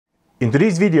In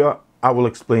today's video, I will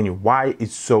explain you why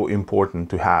it's so important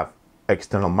to have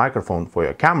external microphone for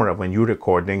your camera when you're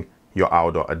recording your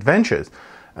outdoor adventures.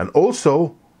 And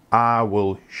also, I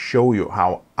will show you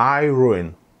how I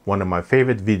ruined one of my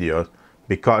favorite videos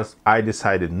because I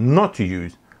decided not to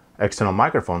use external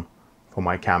microphone for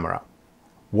my camera.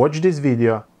 Watch this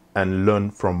video and learn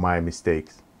from my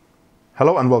mistakes.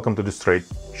 Hello and welcome to the Straight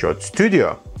Shot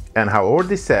Studio. And how I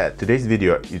already said, today's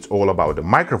video is all about the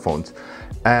microphones.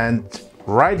 And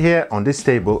right here on this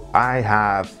table, I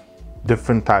have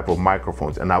different type of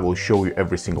microphones, and I will show you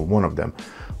every single one of them,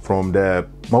 from the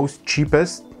most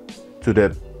cheapest to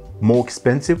the more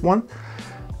expensive one.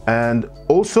 And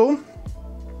also,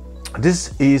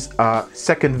 this is a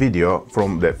second video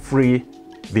from the three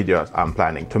videos I'm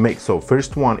planning to make. So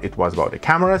first one, it was about the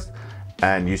cameras,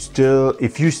 and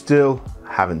if you still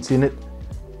haven't seen it,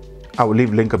 I will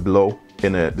leave link below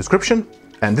in the description.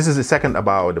 And this is the second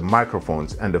about the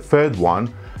microphones, and the third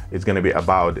one is going to be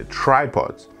about the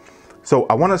tripods. So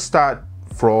I want to start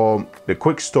from the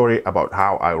quick story about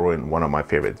how I ruined one of my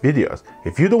favorite videos.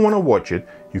 If you don't want to watch it,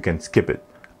 you can skip it.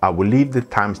 I will leave the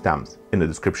timestamps in the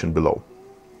description below.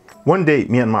 One day,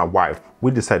 me and my wife,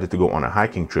 we decided to go on a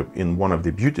hiking trip in one of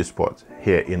the beauty spots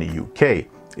here in the UK.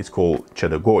 It's called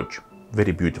Cheddar Gorge.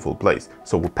 Very beautiful place.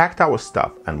 So we packed our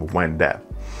stuff and we went there.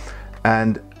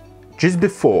 And just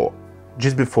before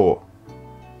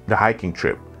the hiking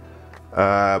trip,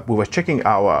 we were checking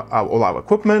all our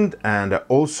equipment and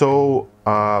also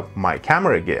my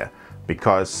camera gear,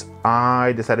 because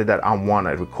I decided that I want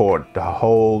to record the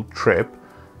whole trip,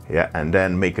 and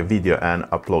then make a video and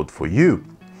upload for you.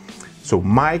 So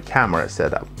my camera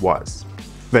setup was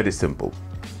very simple: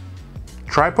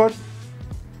 tripod,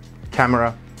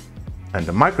 camera, and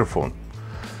the microphone.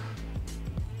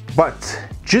 But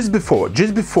just before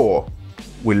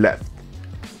we left,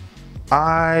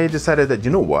 I decided that,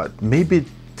 you know what, maybe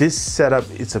this setup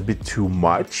is a bit too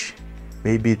much,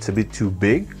 maybe it's a bit too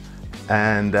big.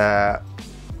 And I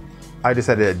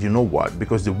decided that, you know what,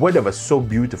 because the weather was so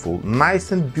beautiful,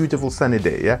 nice and beautiful sunny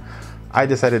day, I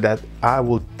decided that I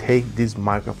will take this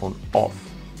microphone off.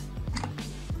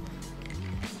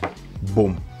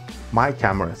 Boom, my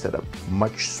camera setup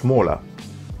much smaller,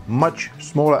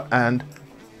 and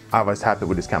I was happy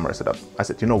with this camera setup. I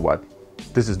said, you know what,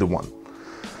 this is the one.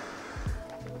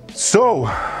 So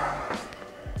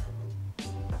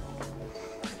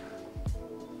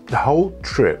the whole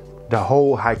trip, the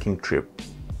whole hiking trip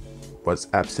was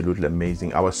absolutely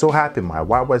amazing. I was so happy, my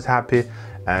wife was happy,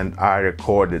 and I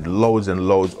recorded loads and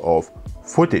loads of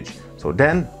footage. So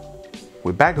then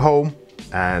we're back home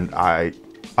and I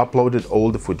uploaded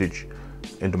all the footage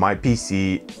into my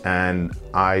PC and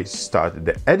I started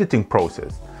the editing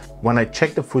process. When I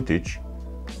checked the footage,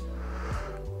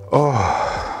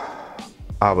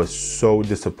 I was so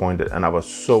disappointed and I was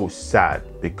so sad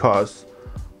because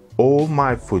all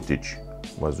my footage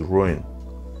was ruined.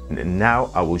 And now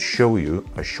I will show you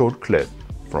a short clip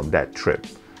from that trip.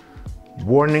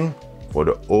 Warning for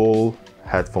the all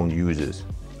headphone users: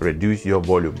 reduce your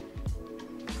volume.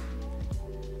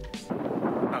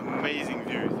 Amazing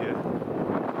views,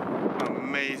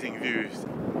 amazing views.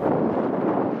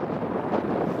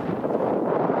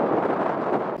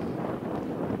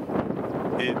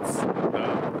 It's amazing.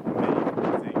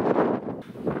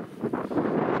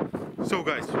 So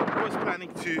guys, I was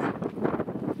planning to...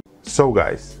 So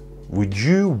guys, would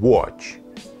you watch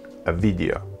a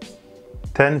video,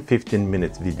 10-15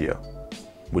 minutes video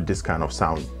with this kind of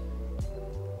sound?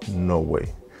 No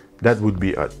way. That would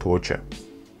be a torture.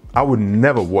 I would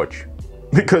never watch,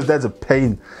 because that's a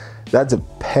pain. That's a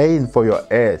pain for your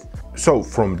ears. So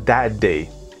from that day,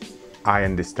 I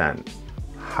understand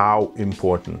how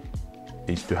important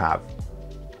is to have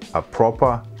a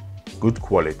proper, good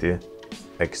quality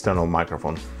external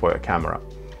microphone for your camera.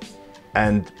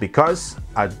 And because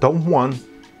I don't want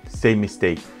the same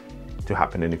mistake to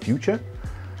happen in the future,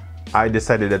 I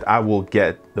decided that I will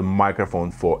get the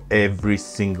microphone for every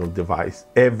single device.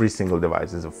 Every single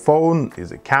device is a phone,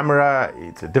 is a camera,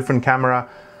 it's a different camera.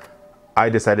 I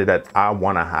decided that I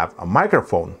want to have a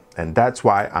microphone, and that's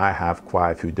why I have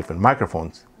quite a few different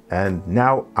microphones. And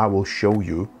now I will show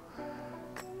you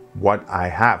what I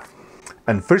have.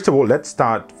 And first of all, let's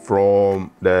start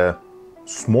from the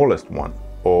smallest one,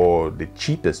 or the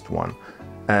cheapest one,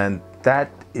 and that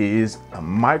is a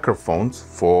microphone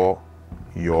for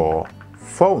your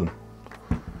phone.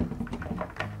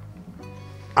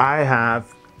 I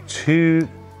have two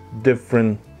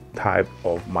different type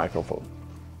of microphone.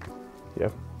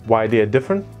 Why they are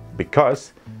different?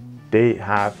 Because they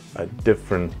have a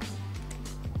different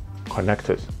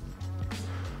connectors.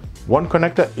 One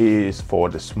connector is for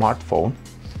the smartphone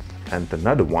and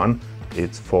another one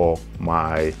is for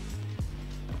my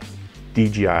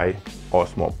DJI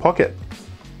Osmo Pocket.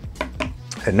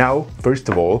 And now, first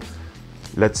of all,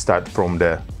 let's start from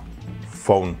the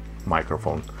phone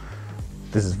microphone.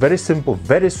 This is very simple,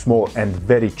 very small, and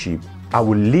very cheap. I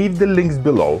will leave the links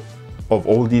below of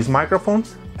all these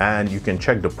microphones, and you can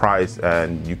check the price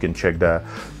and you can check the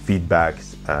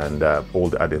feedbacks and all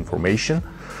the other information.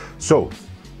 So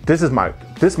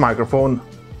this microphone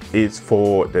is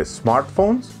for the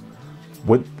smartphones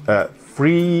with a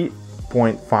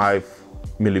 3.5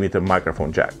 millimeter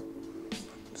microphone jack.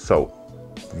 So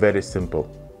very simple.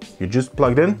 You just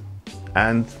plugged in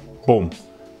and boom,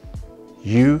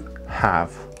 you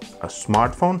have a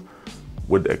smartphone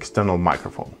with the external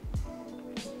microphone.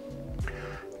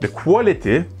 The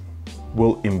quality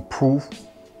will improve.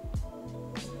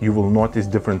 You will notice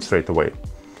difference straight away.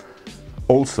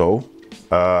 Also,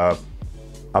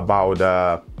 about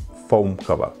the foam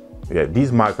cover. Yeah,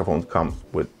 these microphones come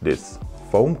with this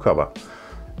foam cover,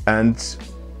 and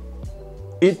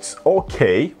it's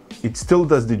okay. It still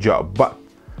does the job, but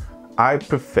I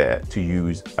prefer to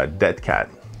use a dead cat,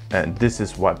 and this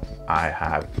is what I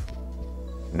have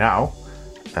now.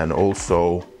 And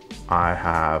also I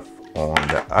have on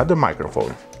the other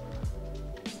microphone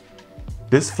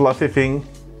this fluffy thing.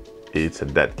 It's a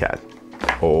dead cat,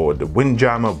 or the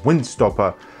Windjammer, wind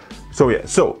stopper. So yeah,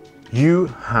 so you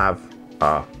have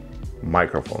a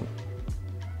microphone,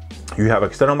 you have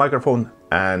external microphone,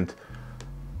 and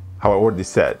how I already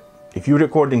said, if you're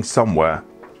recording somewhere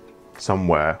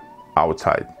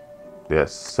outside,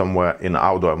 yes, somewhere in an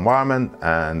outdoor environment,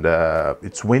 and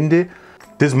it's windy,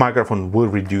 this microphone will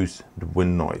reduce the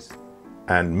wind noise.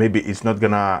 And maybe it's not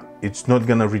gonna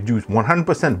reduce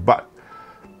 100%, but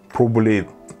probably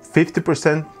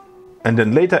 50%. And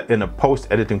then later in a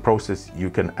post-editing process,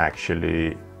 you can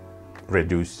actually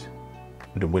reduce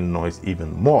the wind noise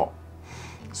even more.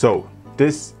 So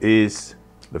this is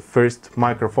the first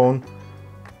microphone,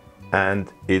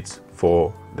 and it's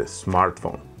for the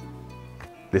smartphone.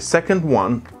 The second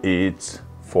one is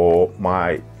for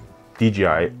my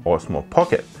DJI Osmo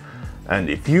Pocket. And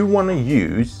if you want to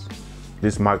use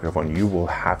this microphone, you will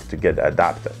have to get the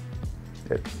adapter.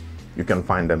 You can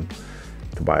find them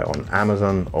to buy on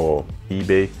Amazon or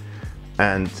eBay,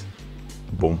 and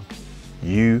boom,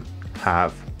 you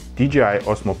have DJI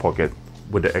Osmo Pocket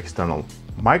with the external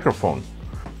microphone.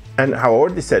 And how I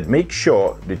already said, make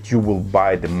sure that you will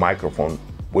buy the microphone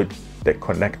with the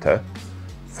connector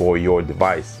for your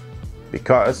device,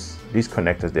 because these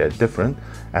connectors, they are different,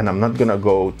 and I'm not gonna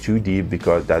go too deep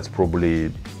because that's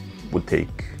probably would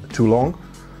take too long.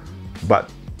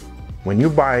 But when you're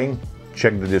buying,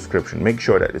 check the description. Make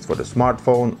sure that it's for the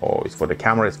smartphone, or it's for the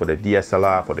camera, it's for the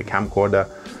DSLR, for the camcorder.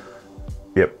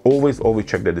 Yep, always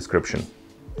check the description.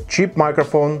 Cheap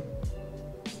microphone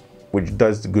which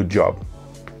does a good job.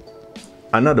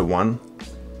 Another one,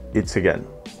 it's a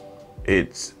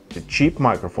cheap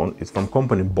microphone. It's from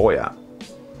company Boya,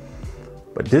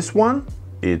 but this one,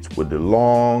 it's with the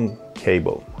long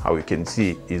cable. How you can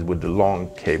see is with the long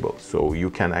cable, so you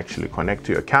can actually connect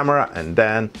to your camera, and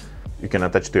then you can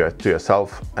attach to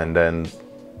yourself, and then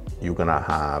you're gonna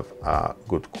have a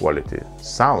good quality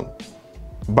sound.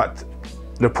 But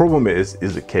the problem is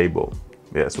the cable.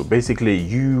 Yeah, so basically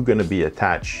you're gonna be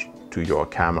attached to your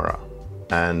camera,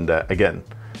 and again,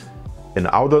 in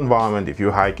an outdoor environment, if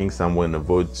you're hiking somewhere in the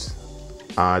woods,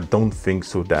 I don't think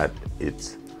so that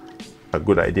it's a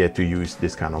good idea to use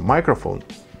this kind of microphone.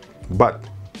 But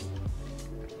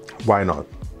why not?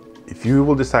 If you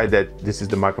will decide that this is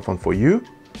the microphone for you,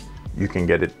 you can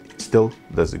get it. It still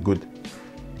does a good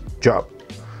job.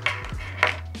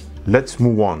 Let's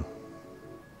move on.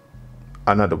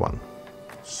 Another one.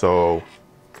 So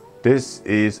this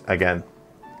is, again,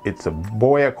 it's a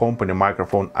Boya company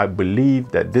microphone. I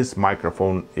believe that this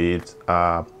microphone is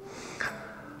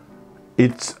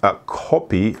it's a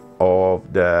copy of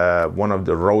one of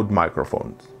the Rode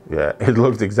microphones. Yeah, it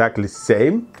looks exactly the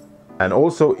same, and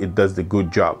also it does the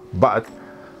good job, but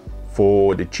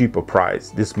for the cheaper price.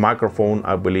 This microphone,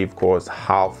 I believe, costs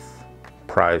half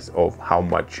price of how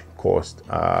much cost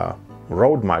a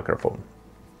Rode microphone.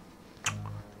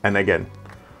 And again,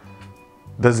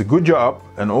 does a good job.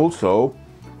 And also,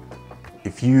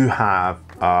 if you have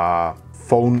a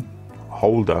phone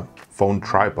holder, phone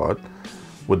tripod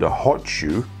with a hot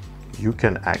shoe, you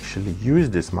can actually use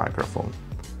this microphone.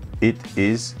 It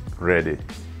is ready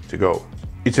to go.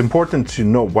 It's important to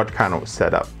know what kind of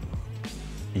setup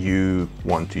you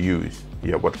want to use.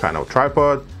 Yeah, what kind of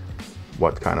tripod,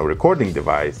 what kind of recording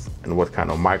device, and what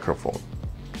kind of microphone.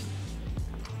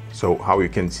 So how you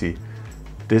can see,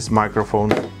 this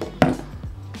microphone,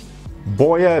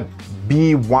 Boya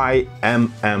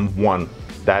BYMM1,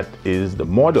 that is the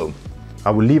model.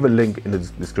 I will leave a link in the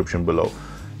description below.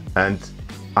 And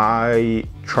I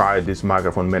tried this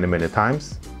microphone many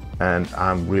times and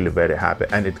I'm really very happy,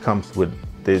 and it comes with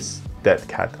this dead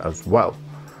cat as well.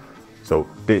 So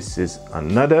this is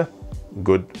another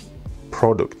good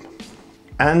product.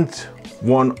 And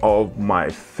one of my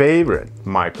favorite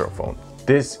microphones,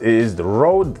 this is the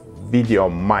Rode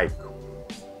VideoMic.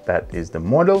 That is the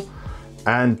model,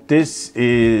 and this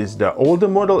is the older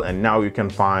model, and now you can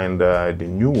find the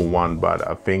newer one, but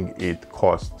I think it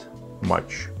costs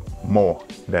much more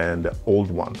than the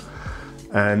old one.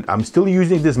 And I'm still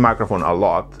using this microphone a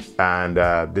lot, and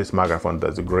this microphone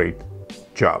does a great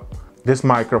job. This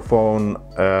microphone,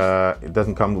 it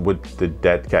doesn't come with the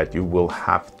dead cat. You will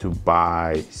have to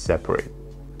buy separate.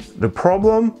 The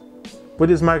problem with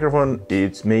this microphone,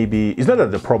 it's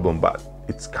not the problem, but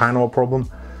it's kind of a problem.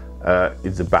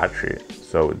 It's a battery.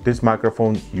 So this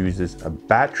microphone uses a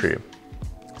battery.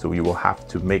 So you will have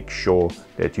to make sure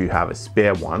that you have a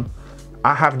spare one.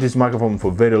 I have this microphone for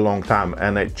a very long time,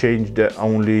 and I changed the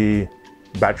only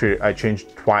battery I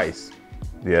changed twice.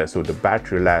 Yeah, so the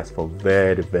battery lasts for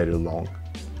very long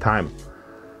time.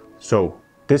 So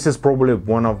this is probably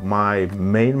one of my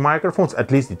main microphones, at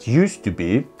least it used to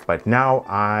be, but now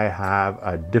I have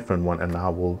a different one and I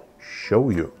will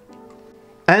show you.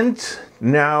 And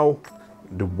now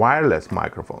the wireless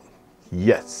microphone.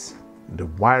 Yes, the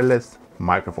wireless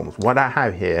microphones. What I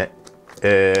have here,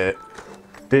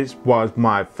 this was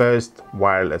my first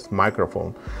wireless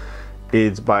microphone.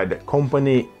 It's by the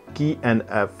company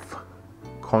KNF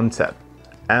Concept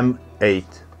M8.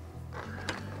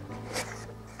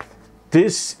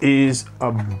 This is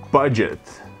a budget.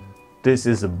 This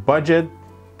is a budget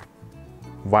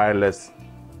wireless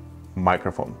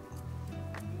microphone.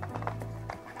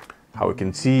 How you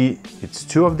can see, it's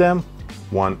two of them.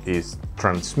 One is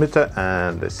transmitter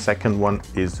and the second one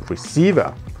is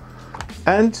receiver.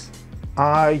 And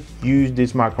I use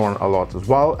this microphone a lot as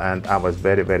well, and I was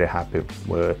very happy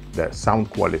with the sound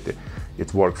quality.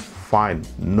 It works fine,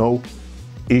 no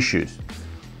issues.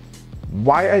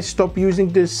 Why I stopped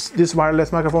using this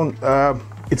wireless microphone?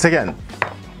 It's again,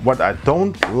 what I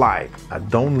don't like. I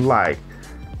don't like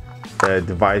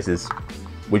devices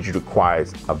which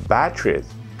requires a battery.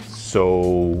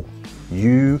 So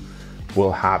you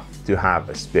will have to have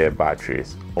a spare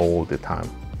batteries all the time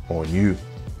on you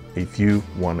if you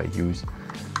want to use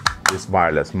this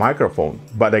wireless microphone.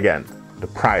 But again, the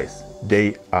price,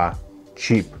 they are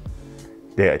cheap.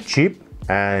 They are cheap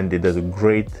and it does a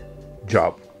great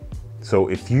job. So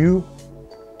if you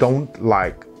don't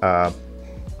like a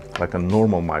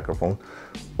normal microphone,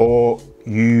 or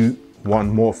you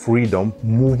want more freedom,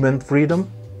 movement freedom,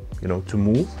 you know, to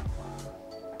move,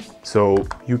 so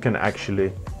you can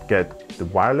actually get the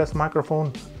wireless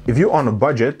microphone. If you're on a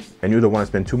budget and you don't want to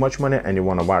spend too much money and you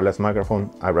want a wireless microphone,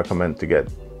 I recommend to get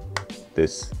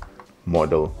this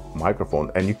model microphone.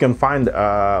 And you can find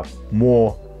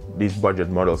more these budget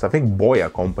models. I think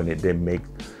Boya company, they make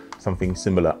something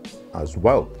similar as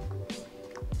well.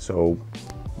 So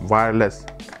wireless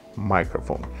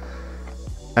microphone.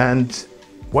 And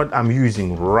what I'm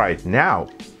using right now,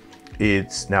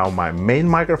 it's now my main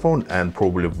microphone and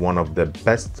probably one of the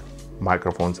best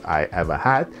microphones I ever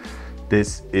had.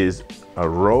 This is a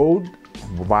Rode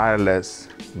Wireless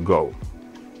Go.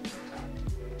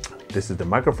 This is the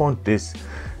microphone. This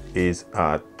is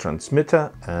a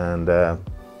transmitter, and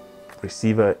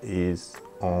receiver is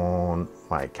on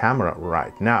my camera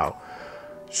right now.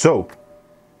 So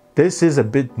this is a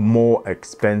bit more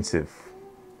expensive.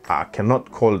 I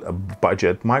cannot call it a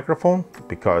budget microphone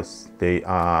because they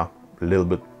are a little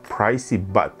bit pricey,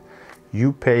 but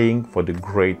you paying for the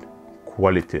great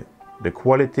quality. The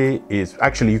quality is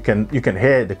actually, you can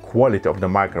hear the quality of the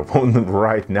microphone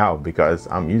right now because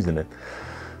I'm using it.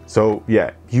 So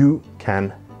yeah, you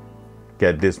can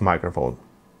get this microphone.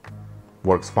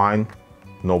 Works fine,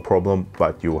 no problem,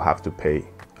 but you have to pay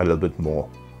a little bit more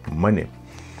money.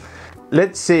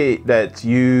 Let's say that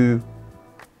you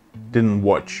didn't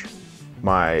watch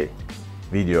my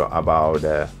video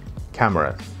about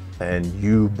cameras and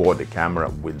you bought the camera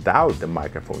without the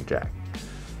microphone jack,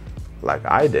 like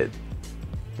I did.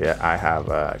 Yeah, I have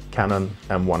a Canon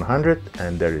M100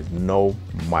 and there is no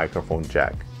microphone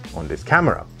jack on this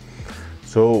camera.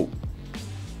 So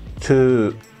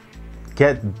to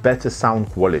get better sound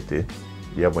quality,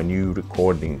 yeah, when you're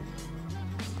recording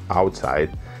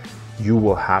outside, you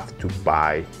will have to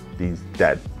buy these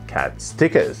dead cat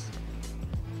stickers.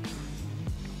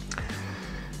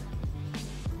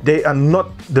 They are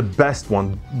not the best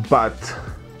one, but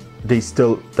they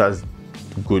still does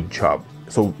good job.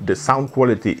 So the sound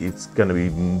quality is gonna be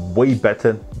way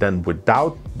better than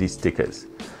without these stickers.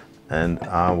 And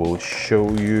I will show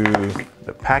you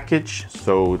the package.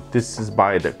 So this is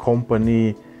by the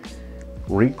company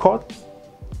Ricot,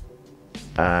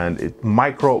 and it's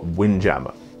Micro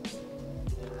Windjammer.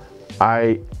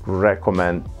 I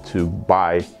recommend to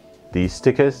buy these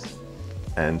stickers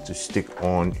and to stick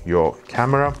on your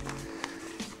camera.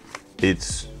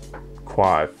 It's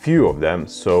quite a few of them,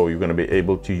 so you're going to be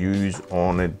able to use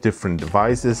on different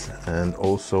devices. And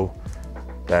also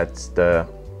that's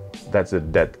a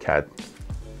dead cat.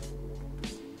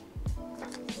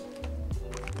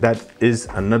 That is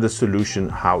another solution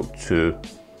how to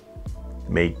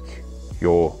make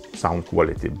your sound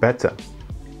quality better.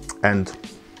 And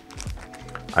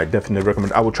I definitely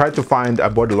recommend. I will try to find, I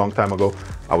bought it a long time ago.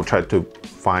 I will try to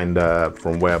find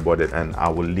from where I bought it, and I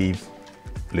will leave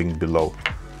link below.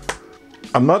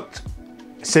 I'm not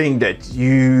saying that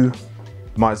you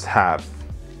must have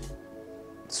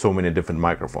so many different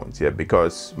microphones, yeah,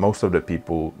 because most of the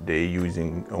people, they're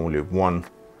using only one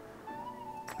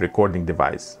recording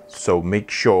device. So make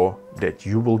sure that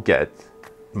you will get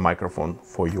a microphone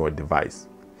for your device.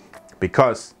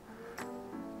 Because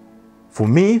for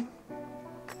me,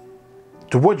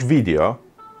 to watch video,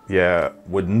 yeah,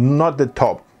 with not the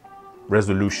top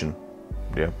resolution,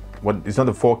 yeah, it's not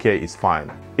a 4K, it's fine.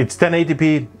 It's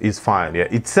 1080p, is fine, yeah.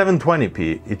 It's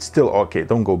 720p, it's still okay,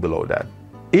 don't go below that.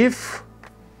 If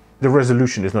the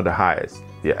resolution is not the highest,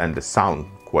 yeah, and the sound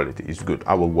quality is good,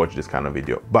 I will watch this kind of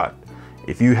video. But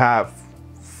if you have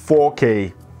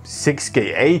 4K,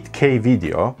 6K, 8K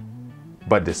video,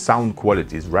 but the sound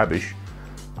quality is rubbish,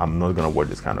 I'm not gonna watch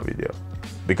this kind of video,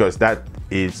 because that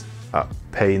is a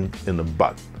pain in the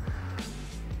butt.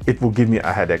 It will give me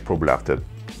a headache probably after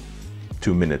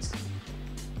 2 minutes.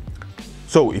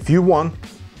 So if you want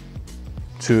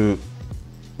to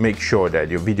make sure that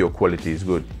your video quality is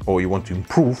good, or you want to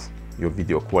improve your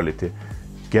video quality,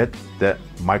 get the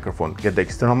microphone, get the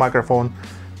external microphone,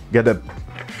 get a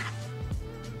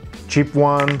cheap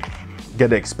one,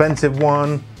 get the expensive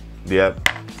one, yeah,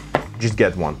 just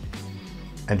get one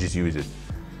and just use it.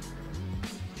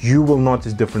 You will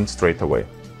notice difference straight away.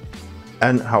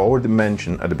 And I already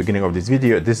mentioned at the beginning of this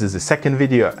video, this is the second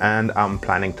video, and I'm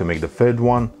planning to make the third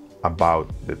one about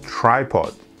the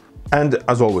tripod. And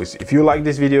as always, if you like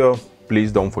this video,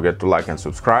 please don't forget to like and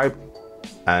subscribe,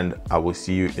 and I will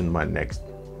see you in my next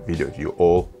video. You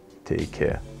all take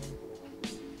care.